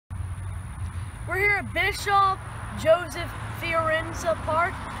We're here at Bishop Fiorenza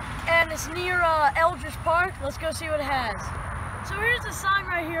Park, and it's near Eldridge Park. Let's go see what it has. So here's the sign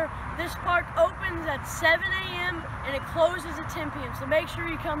right here. This park opens at 7 a.m. and it closes at 10 p.m. So make sure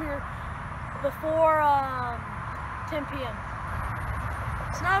you come here before 10 p.m.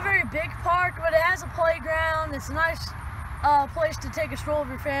 It's not a very big park, but it has a playground. It's a nice place to take a stroll with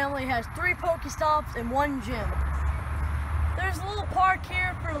your family. It has 3 Pokestops and 1 gym. There's a little park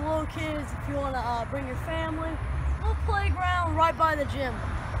here for the little kids if you want to bring your family. A little playground right by the gym.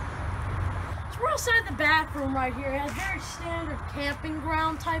 So we're outside the bathroom right here. It has very standard camping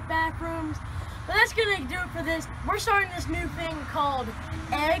ground type bathrooms. But that's going to do it for this. We're starting this new thing called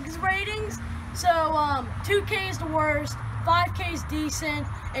eggs ratings. So 2K is the worst, 5K is decent,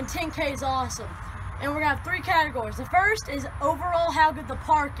 and 10K is awesome. And we're going to have 3 categories. The first is overall how good the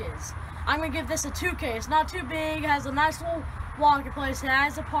park is. I'm going to give this a 2K. It's not too big. It has a nice little walking place. It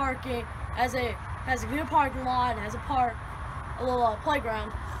has a parking. Has a good parking lot. It has a little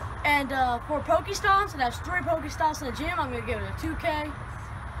playground. And for Pokestops, it has 3 Pokestops in the gym. I'm going to give it a 2K.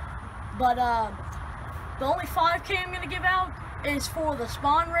 But the only 5K I'm going to give out is for the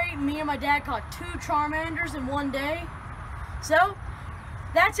spawn rate. Me and my dad caught 2 Charmanders in 1 day. So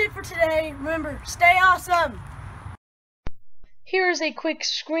that's it for today. Remember, stay awesome! Here is a quick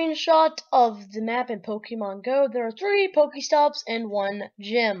screenshot of the map in Pokemon Go. There are 3 Pokestops and 1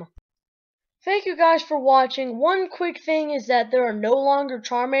 gym. Thank you guys for watching. One quick thing is that there are no longer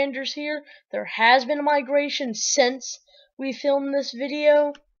Charmanders here. There has been a migration since we filmed this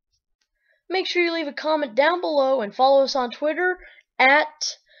video. Make sure you leave a comment down below and follow us on Twitter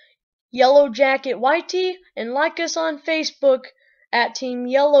at Yellowjacket and like us on Facebook at Team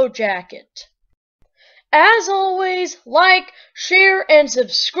Yellowjacket. As always, like, share, and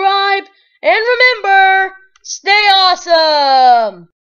subscribe. And remember, stay awesome!